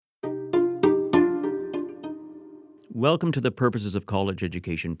Welcome to the Purposes of College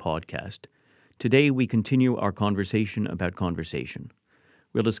Education podcast. Today we continue our conversation about conversation.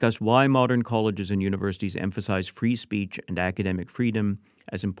 We'll discuss why modern colleges and universities emphasize free speech and academic freedom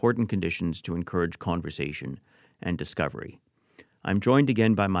as important conditions to encourage conversation and discovery. I'm joined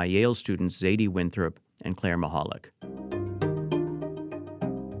again by my Yale students Zadie Winthrop and Claire Michalik.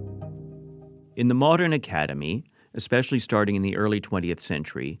 In the modern academy, especially starting in the early 20th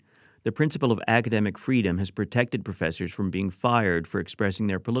century, the principle of academic freedom has protected professors from being fired for expressing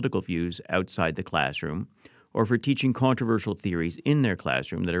their political views outside the classroom or for teaching controversial theories in their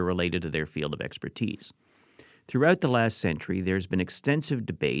classroom that are related to their field of expertise. Throughout the last century, there's been extensive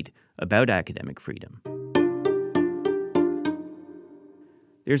debate about academic freedom.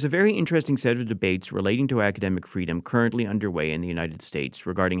 There's a very interesting set of debates relating to academic freedom currently underway in the United States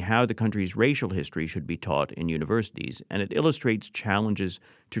regarding how the country's racial history should be taught in universities, and it illustrates challenges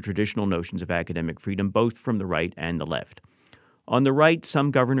to traditional notions of academic freedom both from the right and the left. On the right, some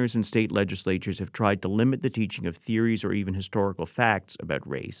governors and state legislatures have tried to limit the teaching of theories or even historical facts about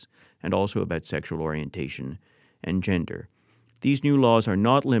race, and also about sexual orientation and gender. These new laws are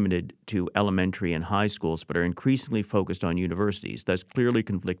not limited to elementary and high schools, but are increasingly focused on universities, thus clearly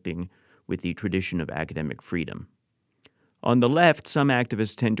conflicting with the tradition of academic freedom. On the left, some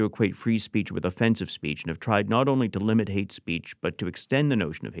activists tend to equate free speech with offensive speech and have tried not only to limit hate speech, but to extend the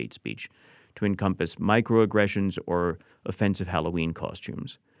notion of hate speech to encompass microaggressions or offensive Halloween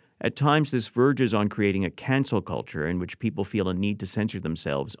costumes. At times, this verges on creating a cancel culture in which people feel a need to censor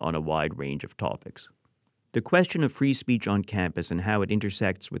themselves on a wide range of topics. The question of free speech on campus and how it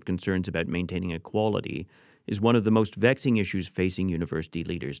intersects with concerns about maintaining equality is one of the most vexing issues facing university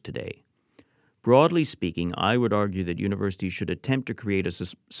leaders today. Broadly speaking, I would argue that universities should attempt to create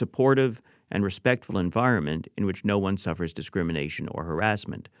a supportive and respectful environment in which no one suffers discrimination or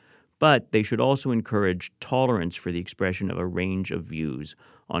harassment, but they should also encourage tolerance for the expression of a range of views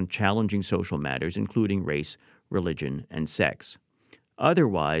on challenging social matters, including race, religion, and sex.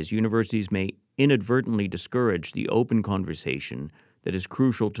 Otherwise, universities may inadvertently discourage the open conversation that is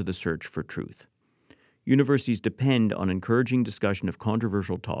crucial to the search for truth. Universities depend on encouraging discussion of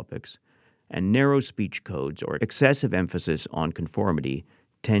controversial topics, and narrow speech codes or excessive emphasis on conformity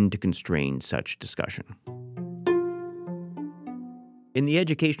tend to constrain such discussion. In the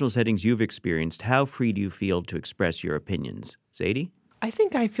educational settings you've experienced, how free do you feel to express your opinions? Zadie? I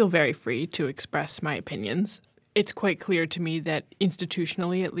think I feel very free to express my opinions. It's quite clear to me that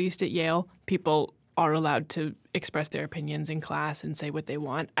institutionally, at least at Yale, people are allowed to express their opinions in class and say what they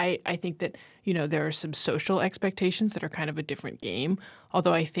want. I think that, there are some social expectations that are kind of a different game,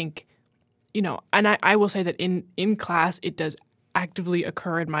 although I think, and I will say that in class, it does actively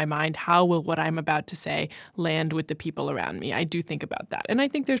occur in my mind, how will what I'm about to say land with the people around me? I do think about that. And I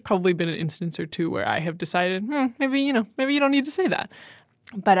think there's probably been an instance or two where I have decided, maybe you don't need to say that.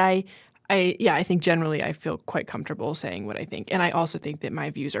 But I think generally I feel quite comfortable saying what I think. And I also think that my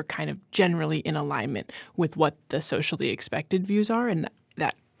views are kind of generally in alignment with what the socially expected views are, and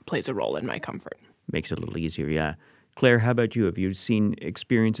that plays a role in my comfort. Makes it a little easier, yeah. Claire, how about you? Have you seen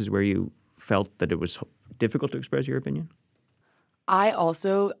experiences where you felt that it was difficult to express your opinion? I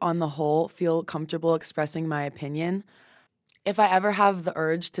also, on the whole, feel comfortable expressing my opinion. If I ever have the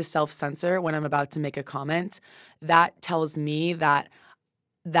urge to self-censor when I'm about to make a comment, that tells me that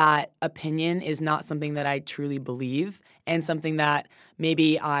opinion is not something that I truly believe and something that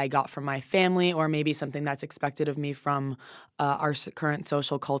maybe I got from my family or maybe something that's expected of me from our current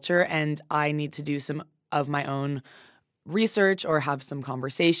social culture, and I need to do some of my own research or have some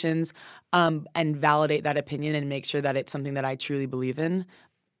conversations and validate that opinion and make sure that it's something that I truly believe in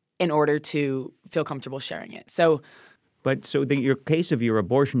order to feel comfortable sharing it. Your case of your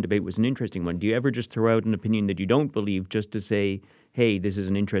abortion debate was an interesting one. Do you ever just throw out an opinion that you don't believe just to say, hey, this is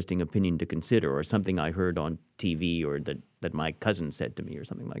an interesting opinion to consider, or something I heard on TV or that my cousin said to me or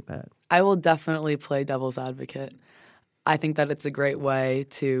something like that? I will definitely play devil's advocate. I think that it's a great way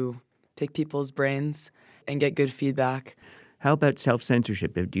to pick people's brains and get good feedback. How about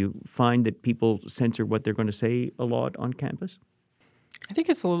self-censorship? Do you find that people censor what they're going to say a lot on campus? I think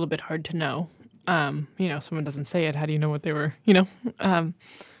it's a little bit hard to know. Someone doesn't say it. How do you know what they were,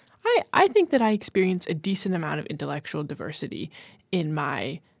 I think that I experience a decent amount of intellectual diversity in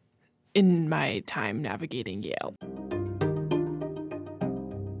my time navigating Yale.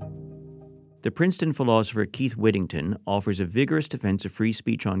 The Princeton philosopher Keith Whittington offers a vigorous defense of free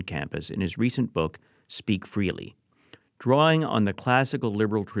speech on campus in his recent book, Speak Freely. Drawing on the classical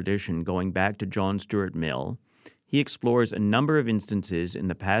liberal tradition going back to John Stuart Mill, he explores a number of instances in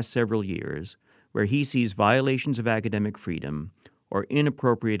the past several years where he sees violations of academic freedom or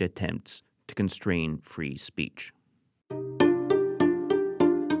inappropriate attempts to constrain free speech.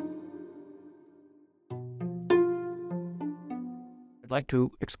 I'd like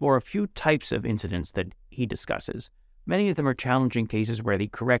to explore a few types of incidents that he discusses. Many of them are challenging cases where the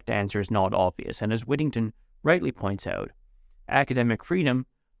correct answer is not obvious, and as Whittington rightly points out, academic freedom,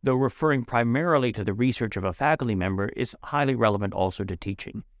 though referring primarily to the research of a faculty member, is highly relevant also to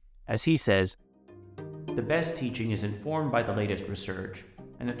teaching. As he says, "The best teaching is informed by the latest research,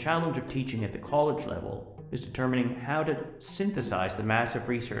 and the challenge of teaching at the college level is determining how to synthesize the massive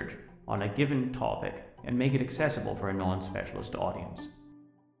research on a given topic and make it accessible for a non-specialist audience."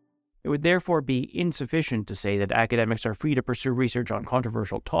 It would therefore be insufficient to say that academics are free to pursue research on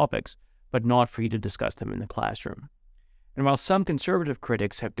controversial topics, but not free to discuss them in the classroom. And while some conservative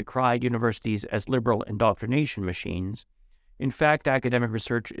critics have decried universities as liberal indoctrination machines, in fact, academic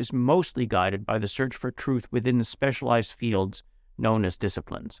research is mostly guided by the search for truth within the specialized fields known as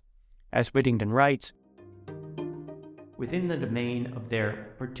disciplines. As Whittington writes, "Within the domain of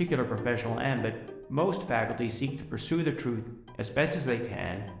their particular professional ambit, most faculty seek to pursue the truth as best as they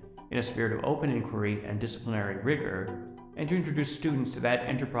can in a spirit of open inquiry and disciplinary rigor, and to introduce students to that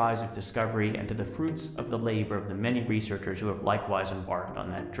enterprise of discovery and to the fruits of the labor of the many researchers who have likewise embarked on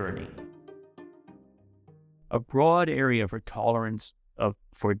that journey." A broad area for tolerance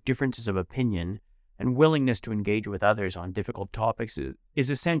for differences of opinion and willingness to engage with others on difficult topics is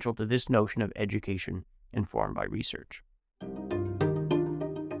essential to this notion of education informed by research.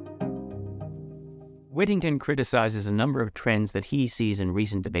 Whittington criticizes a number of trends that he sees in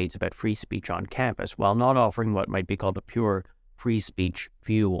recent debates about free speech on campus, while not offering what might be called a pure free speech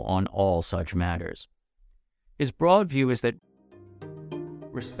view on all such matters. His broad view is that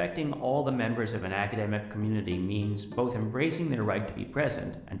respecting all the members of an academic community means both embracing their right to be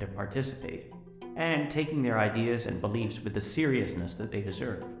present and to participate, and taking their ideas and beliefs with the seriousness that they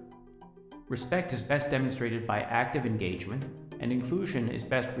deserve. Respect is best demonstrated by active engagement, and inclusion is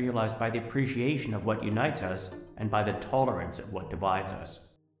best realized by the appreciation of what unites us and by the tolerance of what divides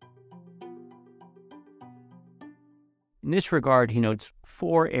us. In this regard, he notes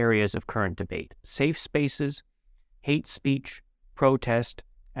 4 areas of current debate: safe spaces, hate speech, protest,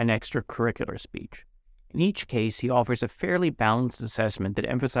 and extracurricular speech. In each case, he offers a fairly balanced assessment that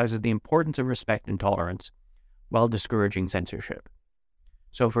emphasizes the importance of respect and tolerance while discouraging censorship.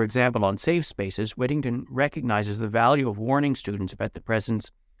 So, for example, on safe spaces, Whittington recognizes the value of warning students about the presence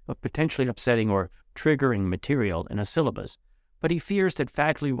of potentially upsetting or triggering material in a syllabus, but he fears that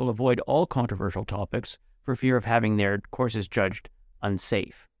faculty will avoid all controversial topics for fear of having their courses judged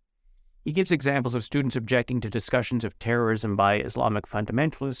unsafe. He gives examples of students objecting to discussions of terrorism by Islamic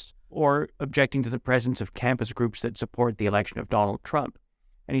fundamentalists or objecting to the presence of campus groups that support the election of Donald Trump,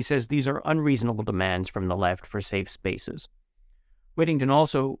 and he says these are unreasonable demands from the left for safe spaces. Whittington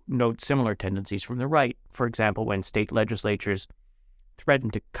also notes similar tendencies from the right, for example, when state legislatures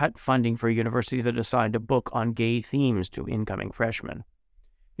threatened to cut funding for a university that assigned a book on gay themes to incoming freshmen.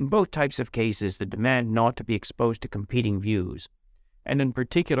 In both types of cases, the demand not to be exposed to competing views, and in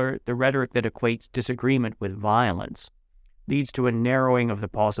particular, the rhetoric that equates disagreement with violence, leads to a narrowing of the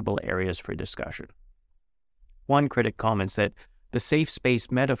possible areas for discussion. One critic comments that the safe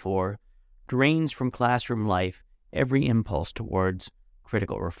space metaphor drains from classroom life every impulse towards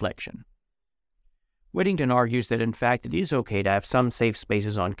critical reflection. Whittington argues that in fact it is okay to have some safe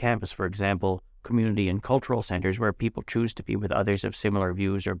spaces on campus, for example, community and cultural centers where people choose to be with others of similar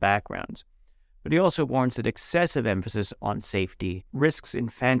views or backgrounds. But he also warns that excessive emphasis on safety risks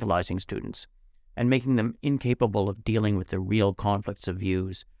infantilizing students and making them incapable of dealing with the real conflicts of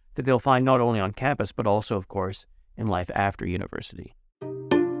views that they'll find not only on campus but also, of course, in life after university.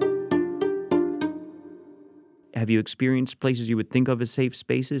 Have you experienced places you would think of as safe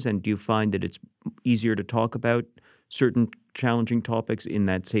spaces, and do you find that it's easier to talk about certain challenging topics in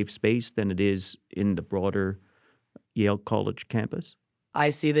that safe space than it is in the broader Yale College campus? I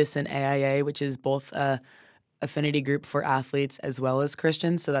see this in AIA, which is both a affinity group for athletes as well as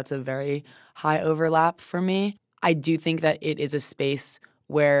Christians, so that's a very high overlap for me. I do think that it is a space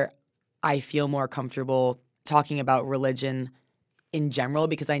where I feel more comfortable talking about religion in general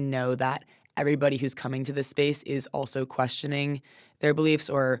because I know that everybody who's coming to this space is also questioning their beliefs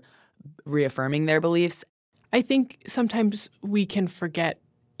or reaffirming their beliefs. I think sometimes we can forget,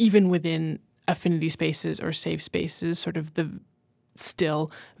 even within affinity spaces or safe spaces, sort of the still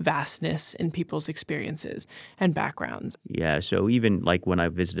vastness in people's experiences and backgrounds. Yeah, so even like when I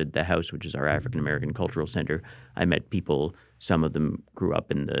visited the house, which is our African American Cultural Center, I met people, some of them grew up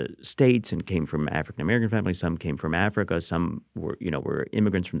in the States and came from African American families, some came from Africa, some were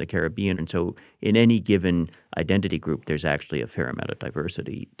immigrants from the Caribbean. And so in any given identity group, there's actually a fair amount of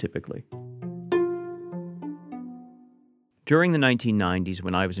diversity typically. In During the 1990s,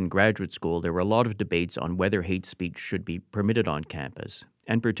 when I was in graduate school, there were a lot of debates on whether hate speech should be permitted on campus,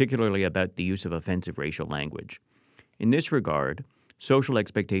 and particularly about the use of offensive racial language. In this regard, social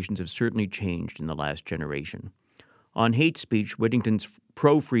expectations have certainly changed in the last generation. On hate speech, Whittington's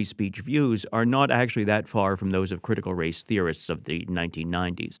pro-free speech views are not actually that far from those of critical race theorists of the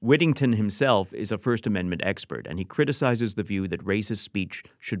 1990s. Whittington himself is a First Amendment expert, and he criticizes the view that racist speech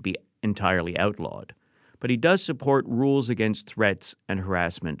should be entirely outlawed. But he does support rules against threats and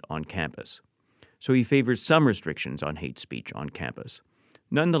harassment on campus. So he favors some restrictions on hate speech on campus.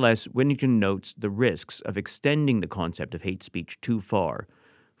 Nonetheless, Whittington notes the risks of extending the concept of hate speech too far.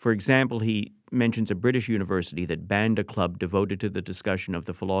 For example, he mentions a British university that banned a club devoted to the discussion of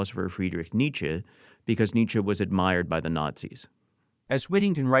the philosopher Friedrich Nietzsche because Nietzsche was admired by the Nazis. As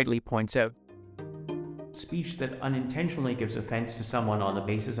Whittington rightly points out, speech that unintentionally gives offense to someone on the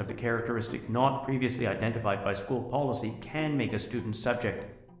basis of a characteristic not previously identified by school policy can make a student subject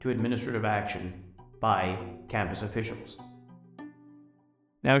to administrative action by campus officials.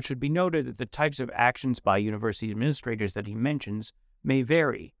 Now, it should be noted that the types of actions by university administrators that he mentions may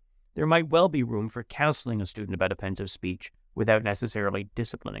vary. There might well be room for counseling a student about offensive speech without necessarily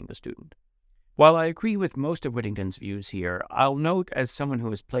disciplining the student. While I agree with most of Whittington's views here, I'll note, as someone who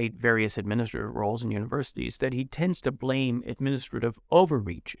has played various administrative roles in universities, that he tends to blame administrative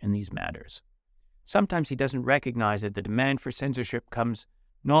overreach in these matters. Sometimes he doesn't recognize that the demand for censorship comes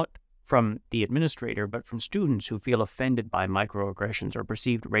not from the administrator, but from students who feel offended by microaggressions or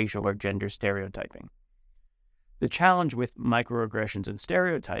perceived racial or gender stereotyping. The challenge with microaggressions and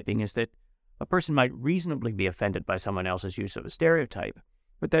stereotyping is that a person might reasonably be offended by someone else's use of a stereotype,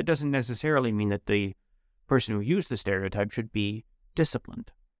 but that doesn't necessarily mean that the person who used the stereotype should be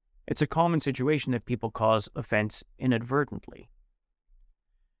disciplined. It's a common situation that people cause offense inadvertently.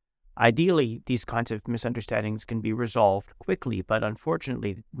 Ideally, these kinds of misunderstandings can be resolved quickly, but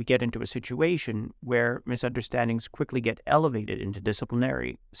unfortunately, we get into a situation where misunderstandings quickly get elevated into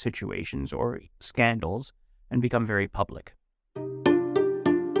disciplinary situations or scandals and become very public.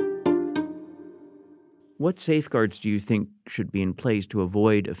 What safeguards do you think should be in place to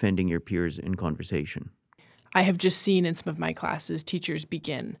avoid offending your peers in conversation? I have just seen in some of my classes, teachers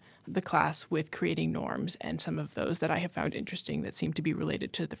begin the class with creating norms, and some of those that I have found interesting that seem to be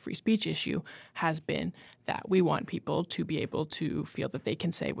related to the free speech issue has been that we want people to be able to feel that they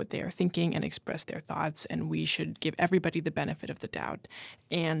can say what they are thinking and express their thoughts, and we should give everybody the benefit of the doubt.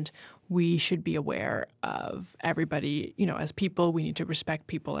 And we should be aware of everybody, as people, we need to respect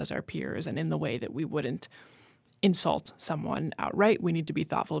people as our peers, and in the way that we wouldn't insult someone outright, we need to be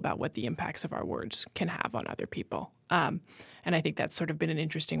thoughtful about what the impacts of our words can have on other people. And I think that's sort of been an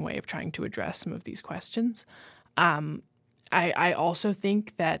interesting way of trying to address some of these questions. I also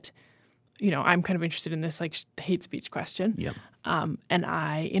think that, I'm kind of interested in this hate speech question. Yep. And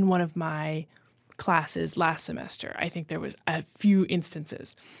in one of my classes last semester, I think there was a few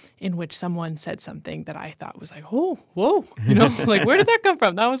instances in which someone said something that I thought was like, oh, whoa, where did that come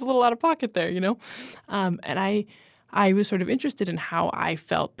from? That was a little out of pocket there, And I was sort of interested in how I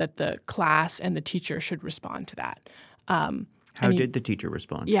felt that the class and the teacher should respond to that. How did the teacher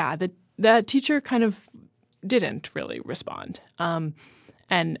respond? Yeah, the teacher kind of didn't really respond.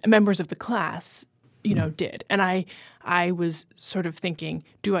 And members of the class did. And I was sort of thinking,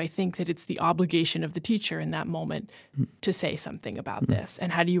 do I think that it's the obligation of the teacher in that moment to say something about this?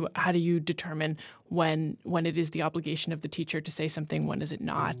 And how do you determine when it is the obligation of the teacher to say something, when is it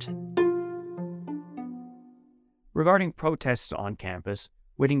not? Regarding protests on campus,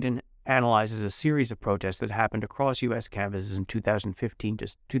 Whittington analyzes a series of protests that happened across U.S. campuses in 2015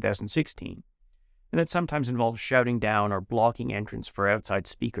 to 2016, and that sometimes involves shouting down or blocking entrance for outside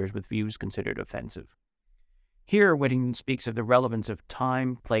speakers with views considered offensive. Here, Whittington speaks of the relevance of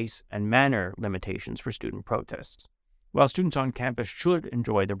time, place, and manner limitations for student protests. While students on campus should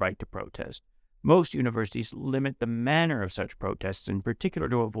enjoy the right to protest, most universities limit the manner of such protests, in particular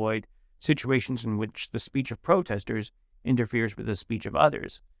to avoid situations in which the speech of protesters interferes with the speech of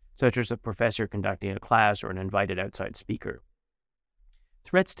others, such as a professor conducting a class or an invited outside speaker.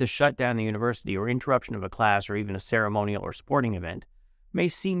 Threats to shut down the university or interruption of a class or even a ceremonial or sporting event may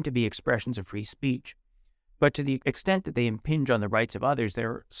seem to be expressions of free speech, but to the extent that they impinge on the rights of others,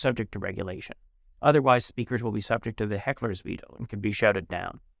 they're subject to regulation. Otherwise, speakers will be subject to the heckler's veto and can be shouted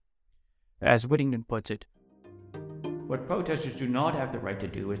down. As Whittington puts it, what protesters do not have the right to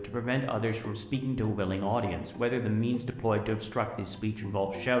do is to prevent others from speaking to a willing audience, whether the means deployed to obstruct this speech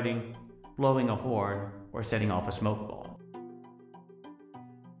involves shouting, blowing a horn, or setting off a smoke bomb.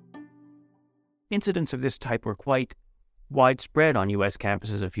 Incidents of this type were quite widespread on U.S.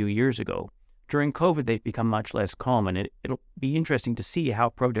 campuses a few years ago. During COVID, they've become much less common. It'll be interesting to see how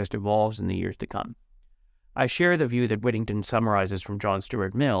protest evolves in the years to come. I share the view that Whittington summarizes from John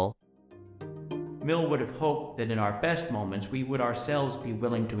Stuart Mill. Mill would have hoped that in our best moments we would ourselves be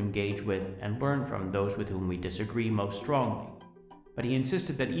willing to engage with and learn from those with whom we disagree most strongly. But he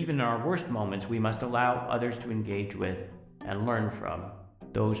insisted that even in our worst moments we must allow others to engage with and learn from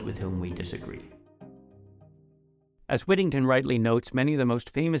those with whom we disagree. As Whittington rightly notes, many of the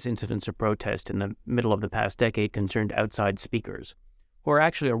most famous incidents of protest in the middle of the past decade concerned outside speakers, who are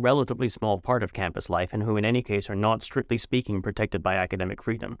actually a relatively small part of campus life and who in any case are not strictly speaking protected by academic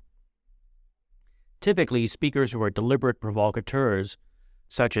freedom. Typically, speakers who are deliberate provocateurs,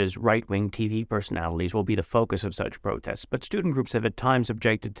 such as right-wing TV personalities, will be the focus of such protests, but student groups have at times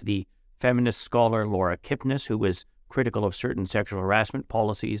objected to the feminist scholar Laura Kipnis, who was critical of certain sexual harassment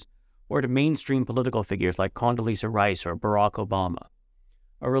policies, or to mainstream political figures like Condoleezza Rice or Barack Obama.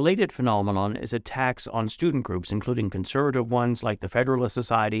 A related phenomenon is attacks on student groups, including conservative ones like the Federalist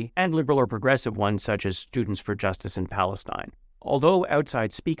Society and liberal or progressive ones such as Students for Justice in Palestine. Although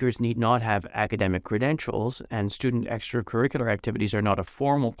outside speakers need not have academic credentials and student extracurricular activities are not a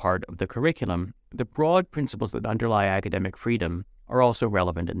formal part of the curriculum, the broad principles that underlie academic freedom are also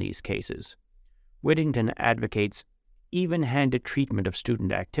relevant in these cases. Whittington advocates even-handed treatment of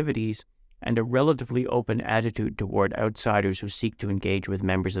student activities and a relatively open attitude toward outsiders who seek to engage with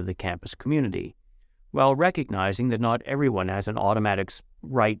members of the campus community, while recognizing that not everyone has an automatic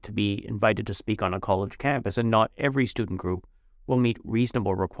right to be invited to speak on a college campus and not every student group will meet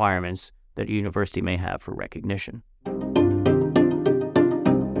reasonable requirements that a university may have for recognition.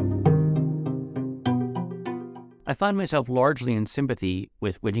 I find myself largely in sympathy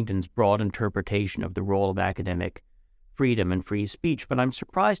with Whittington's broad interpretation of the role of academic freedom and free speech, but I'm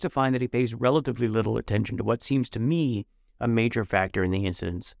surprised to find that he pays relatively little attention to what seems to me a major factor in the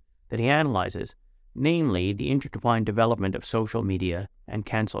incidents that he analyzes, namely the intertwined development of social media and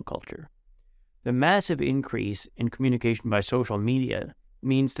cancel culture. The massive increase in communication by social media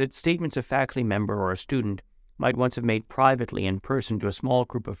means that statements a faculty member or a student might once have made privately in person to a small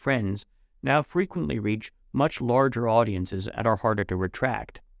group of friends now frequently reach much larger audiences and are harder to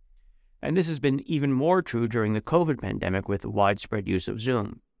retract. And this has been even more true during the COVID pandemic with the widespread use of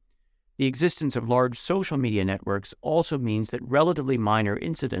Zoom. The existence of large social media networks also means that relatively minor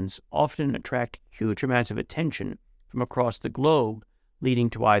incidents often attract huge amounts of attention from across the globe, leading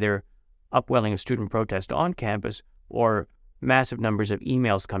to either upwelling of student protest on campus or massive numbers of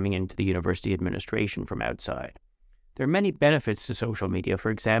emails coming into the university administration from outside. There are many benefits to social media, for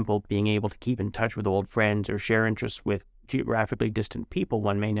example, being able to keep in touch with old friends or share interests with geographically distant people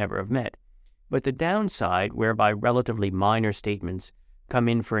one may never have met. But the downside, whereby relatively minor statements come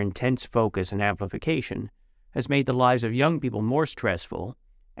in for intense focus and amplification, has made the lives of young people more stressful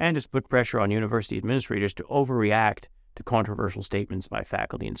and has put pressure on university administrators to overreact to controversial statements by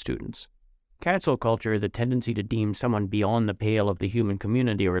faculty and students. Cancel culture, the tendency to deem someone beyond the pale of the human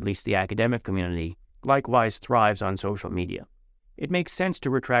community, or at least the academic community, likewise thrives on social media. It makes sense to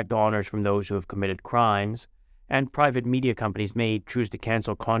retract honors from those who have committed crimes, and private media companies may choose to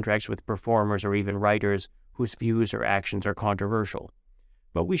cancel contracts with performers or even writers whose views or actions are controversial.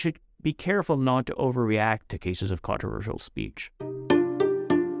 But we should be careful not to overreact to cases of controversial speech.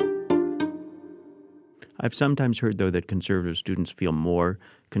 I've sometimes heard, though, that conservative students feel more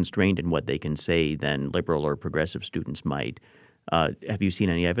constrained in what they can say than liberal or progressive students might. Have you seen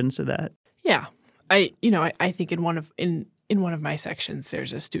any evidence of that? Yeah. I think in one of my sections,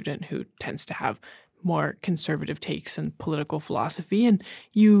 there's a student who tends to have more conservative takes in political philosophy, and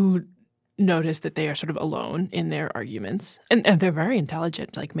you notice that they are sort of alone in their arguments, and they're very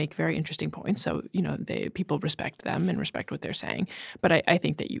intelligent, like make very interesting points. So, people respect them and respect what they're saying. But I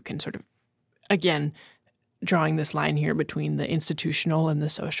think that you can sort of, again, drawing this line here between the institutional and the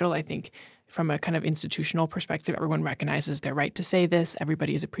social, I think from a kind of institutional perspective, everyone recognizes their right to say this.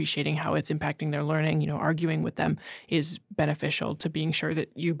 Everybody is appreciating how it's impacting their learning. Arguing with them is beneficial to being sure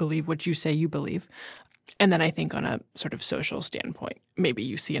that you believe what you say you believe. And then I think on a sort of social standpoint, maybe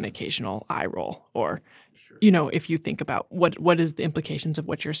you see an occasional eye roll or, if you think about what is the implications of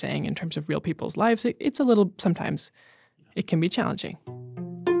what you're saying in terms of real people's lives, it's a little, sometimes it can be challenging.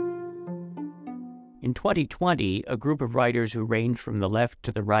 In 2020, a group of writers who ranged from the left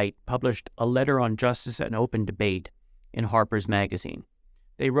to the right published a letter on justice and open debate in Harper's Magazine.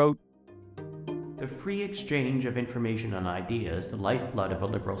 They wrote, "The free exchange of information and ideas, the lifeblood of a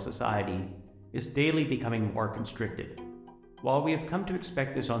liberal society, is daily becoming more constricted. While we have come to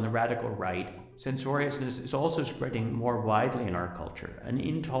expect this on the radical right, censoriousness is also spreading more widely in our culture, an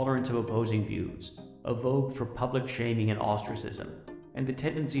intolerance of opposing views, a vogue for public shaming and ostracism, and the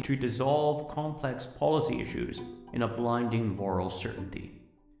tendency to dissolve complex policy issues in a blinding moral certainty.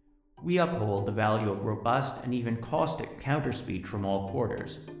 We uphold the value of robust and even caustic counter-speech from all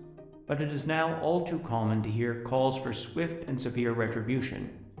quarters, but it is now all too common to hear calls for swift and severe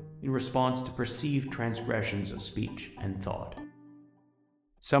retribution in response to perceived transgressions of speech and thought.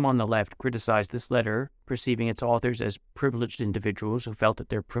 Some on the left criticized this letter, perceiving its authors as privileged individuals who felt that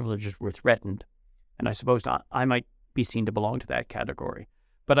their privileges were threatened, and I suppose I might be seen to belong to that category.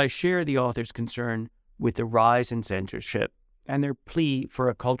 But I share the author's concern with the rise in censorship and their plea for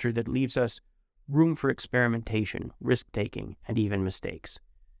a culture that leaves us room for experimentation, risk-taking, and even mistakes.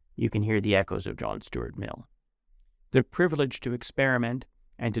 You can hear the echoes of John Stuart Mill. The privilege to experiment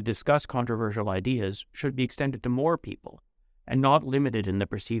and to discuss controversial ideas should be extended to more people, and not limited in the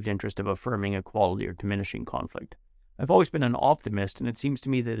perceived interest of affirming equality or diminishing conflict. I've always been an optimist, and it seems to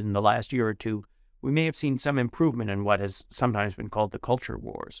me that in the last year or two, we may have seen some improvement in what has sometimes been called the culture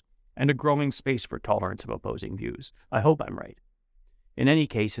wars, and a growing space for tolerance of opposing views. I hope I'm right. In any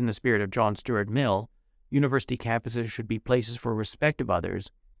case, in the spirit of John Stuart Mill, university campuses should be places for respect of others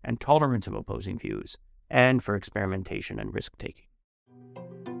and tolerance of opposing views, and for experimentation and risk-taking.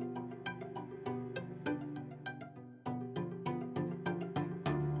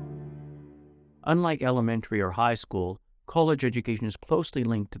 Unlike elementary or high school, college education is closely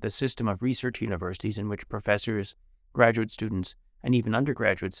linked to the system of research universities in which professors, graduate students, and even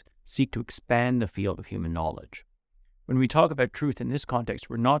undergraduates seek to expand the field of human knowledge. When we talk about truth in this context,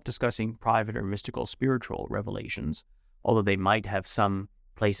 we're not discussing private or mystical spiritual revelations, although they might have some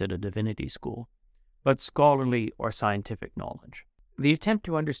place at a divinity school, but scholarly or scientific knowledge. The attempt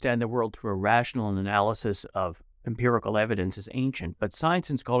to understand the world through a rational analysis of empirical evidence is ancient, but science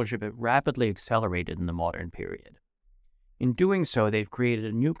and scholarship have rapidly accelerated in the modern period. In doing so, they've created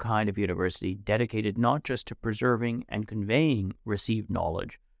a new kind of university dedicated not just to preserving and conveying received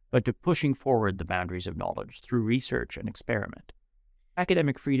knowledge, but to pushing forward the boundaries of knowledge through research and experiment.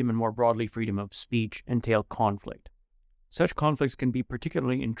 Academic freedom and more broadly freedom of speech entail conflict. Such conflicts can be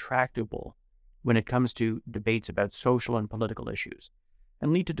particularly intractable when it comes to debates about social and political issues,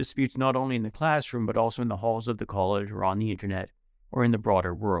 and lead to disputes not only in the classroom, but also in the halls of the college or on the internet or in the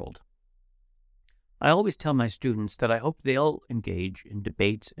broader world. I always tell my students that I hope they'll engage in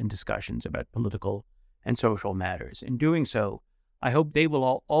debates and discussions about political and social matters. In doing so, I hope they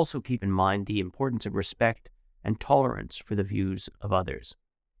will also keep in mind the importance of respect and tolerance for the views of others.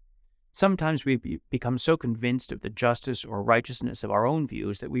 Sometimes we become so convinced of the justice or righteousness of our own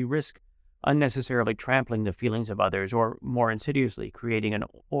views that we risk unnecessarily trampling the feelings of others, or more insidiously, creating an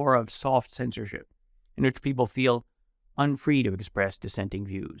aura of soft censorship in which people feel unfree to express dissenting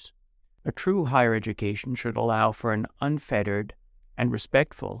views. A true higher education should allow for an unfettered and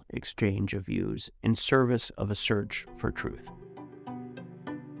respectful exchange of views in service of a search for truth.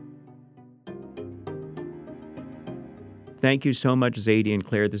 Thank you so much, Zadie and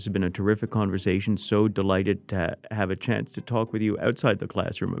Claire. This has been a terrific conversation. So delighted to have a chance to talk with you outside the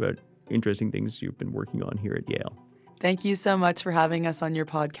classroom about interesting things you've been working on here at Yale. Thank you so much for having us on your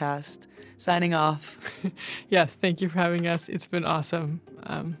podcast. Signing off. Yes, thank you for having us. It's been awesome.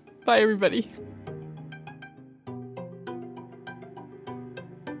 Bye, everybody.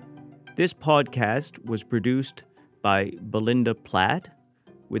 This podcast was produced by Belinda Platt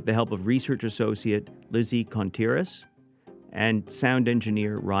with the help of research associate Lizzie Contreras and sound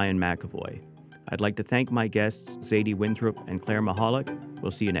engineer Ryan McAvoy. I'd like to thank my guests Zadie Winthrop and Claire Michalik.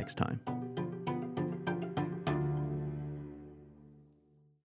 We'll see you next time.